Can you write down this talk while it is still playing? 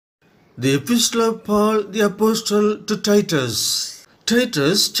The Epistle of Paul the Apostle to Titus.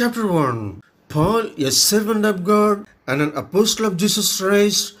 Titus chapter 1. Paul, a servant of God and an apostle of Jesus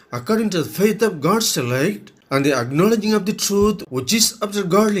Christ, according to the faith of God's elect, and the acknowledging of the truth which is after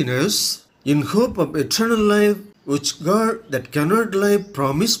godliness, in hope of eternal life, which God that cannot lie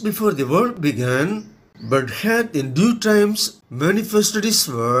promised before the world began, but hath in due times manifested his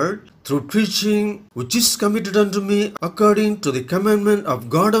word through preaching, which is committed unto me according to the commandment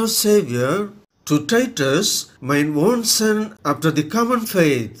of God our Saviour, to Titus, mine own son, after the common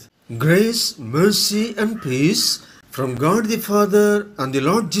faith, grace, mercy, and peace from God the Father and the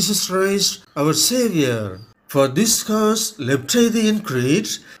Lord Jesus Christ our Saviour. For this cause left I thee in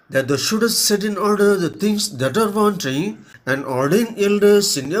Crete, that thou shouldest set in order the things that are wanting, and ordain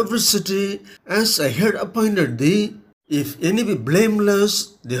elders in every city, as I had appointed thee. If any be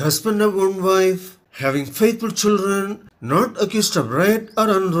blameless, the husband of one wife, having faithful children, not accused of riot or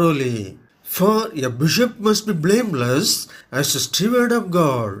unruly. For a bishop must be blameless as a steward of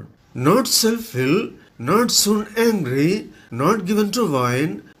God, not self-willed, not soon angry, not given to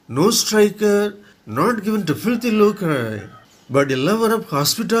wine, no striker, not given to filthy lucre, but a lover of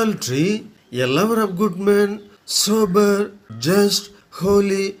hospitality, a lover of good men, sober, just,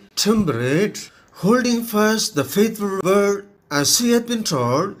 holy, temperate, holding fast the faithful word as he hath been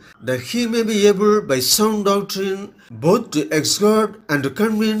taught, that he may be able by sound doctrine both to exhort and to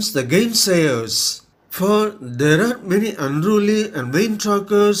convince the gainsayers. For there are many unruly and vain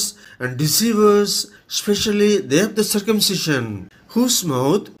talkers and deceivers, especially they of the circumcision, whose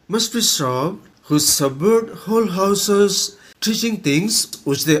mouth must be stopped, who subvert whole houses, teaching things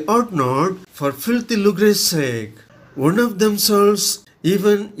which they ought not, for filthy lucre's sake. One of themselves,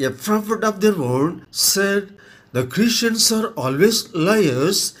 even a prophet of their own, said, the Christians are always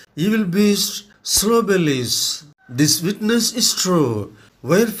liars, evil beasts, slow bellies. This witness is true.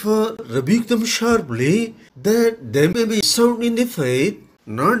 Wherefore rebuke them sharply, that they may be sound in the faith,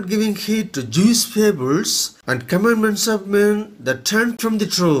 not giving heed to Jewish fables and commandments of men that turn from the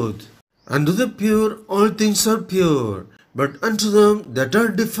truth. Unto the pure all things are pure, but unto them that are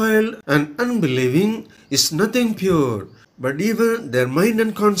defiled and unbelieving is nothing pure, but even their mind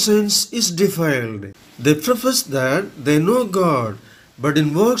and conscience is defiled. They profess that they know God, but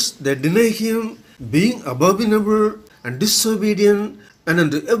in works they deny him, being abominable and disobedient, and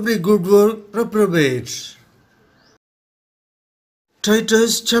unto every good work reprobate.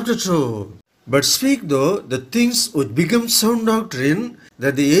 Titus chapter 2. But speak thou the things which become sound doctrine,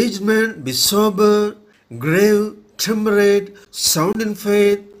 that the aged man be sober, grave, temperate, sound in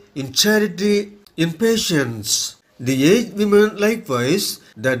faith, in charity, in patience. The aged women likewise,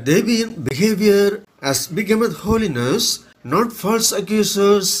 that they be in behavior as becometh holiness, not false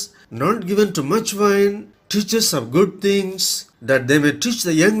accusers, not given to much wine, teachers of good things, that they may teach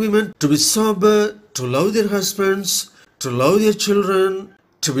the young women to be sober, to love their husbands, to love their children,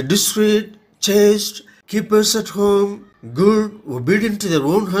 to be discreet, chaste, keepers at home, good, obedient to their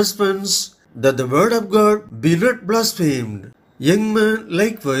own husbands, that the word of God be not blasphemed. Young men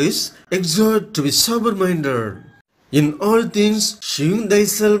likewise exhort to be sober-minded. In all things shewing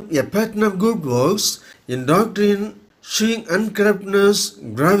thyself a pattern of good works, in doctrine shewing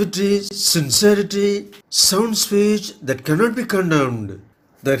uncorruptness, gravity, sincerity, sound speech that cannot be condemned,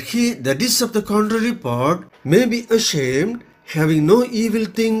 that he that is of the contrary part may be ashamed, having no evil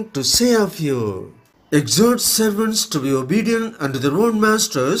thing to say of you. Exhort servants to be obedient unto their own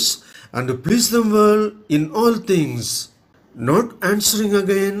masters, and to please them well in all things, not answering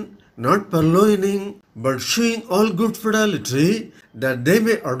again, not purloining, but shewing all good fidelity, that they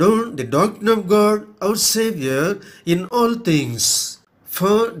may adorn the doctrine of God our Saviour in all things.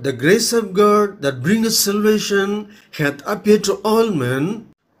 For the grace of God that bringeth salvation hath appeared to all men,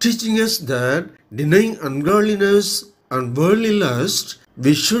 teaching us that, denying ungodliness and worldly lust,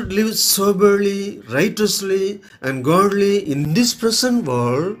 we should live soberly, righteously, and godly in this present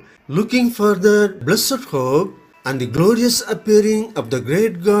world, looking for that blessed hope and the glorious appearing of the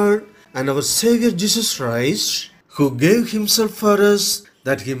great God and our Saviour Jesus Christ, who gave himself for us,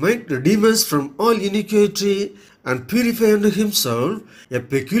 that he might redeem us from all iniquity and purify unto himself a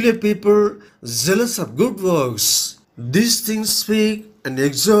peculiar people, zealous of good works. These things speak and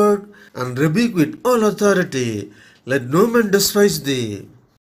exhort and rebuke with all authority. Let no man despise thee.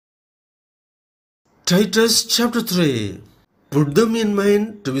 Titus chapter 3. Put them in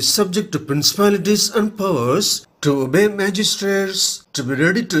mind to be subject to principalities and powers, to obey magistrates, to be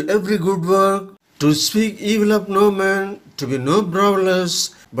ready to every good work, to speak evil of no man, to be no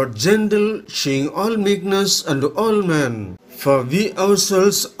brawlers, but gentle, showing all meekness unto all men. For we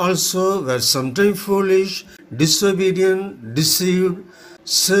ourselves also were sometime foolish, disobedient, deceived,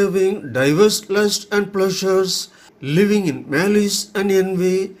 serving diverse lusts and pleasures, living in malice and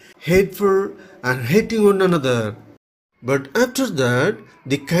envy, hateful and hating one another. But after that,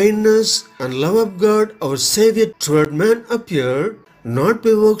 the kindness and love of God our Saviour toward man appeared, not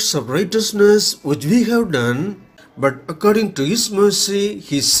by works of righteousness which we have done, but according to His mercy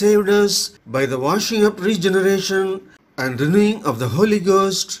He saved us by the washing of regeneration and renewing of the Holy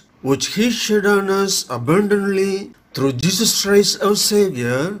Ghost, which He shed on us abundantly through Jesus Christ our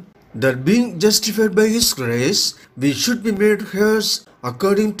Saviour, that being justified by His grace, we should be made heirs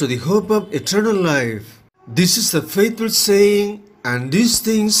according to the hope of eternal life. This is a faithful saying, and these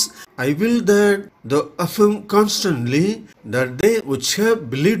things I will that thou affirm constantly, that they which have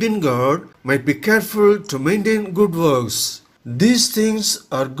believed in God might be careful to maintain good works. These things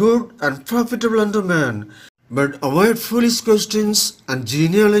are good and profitable unto man, but avoid foolish questions and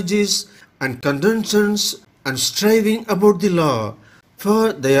genealogies and contentions and striving about the law,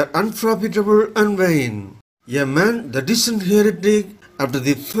 for they are unprofitable and vain. A man that is an heretic after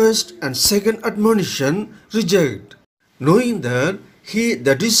the first and second admonition reject, knowing that he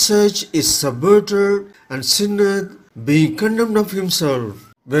that is such is subverted and sinneth, being condemned of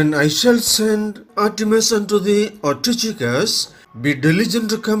himself. When I shall send Artemas unto thee, or Tychicus, be diligent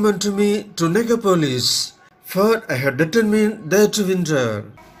to come unto me to Nicopolis, for I have determined there to winter.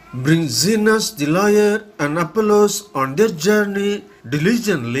 Bring Zenas the lawyer and Apollos on their journey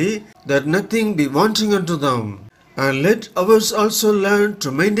diligently, that nothing be wanting unto them. And let ours also learn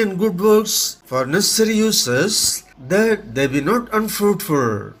to maintain good works for necessary uses, that they be not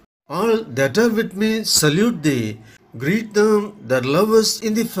unfruitful. All that are with me salute thee. Greet them that love us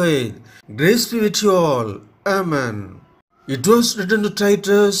in the faith. Grace be with you all. Amen. It was written to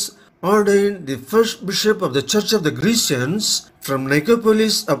Titus, ordained the first bishop of the church of the Grecians, from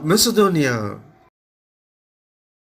Nicopolis of Macedonia.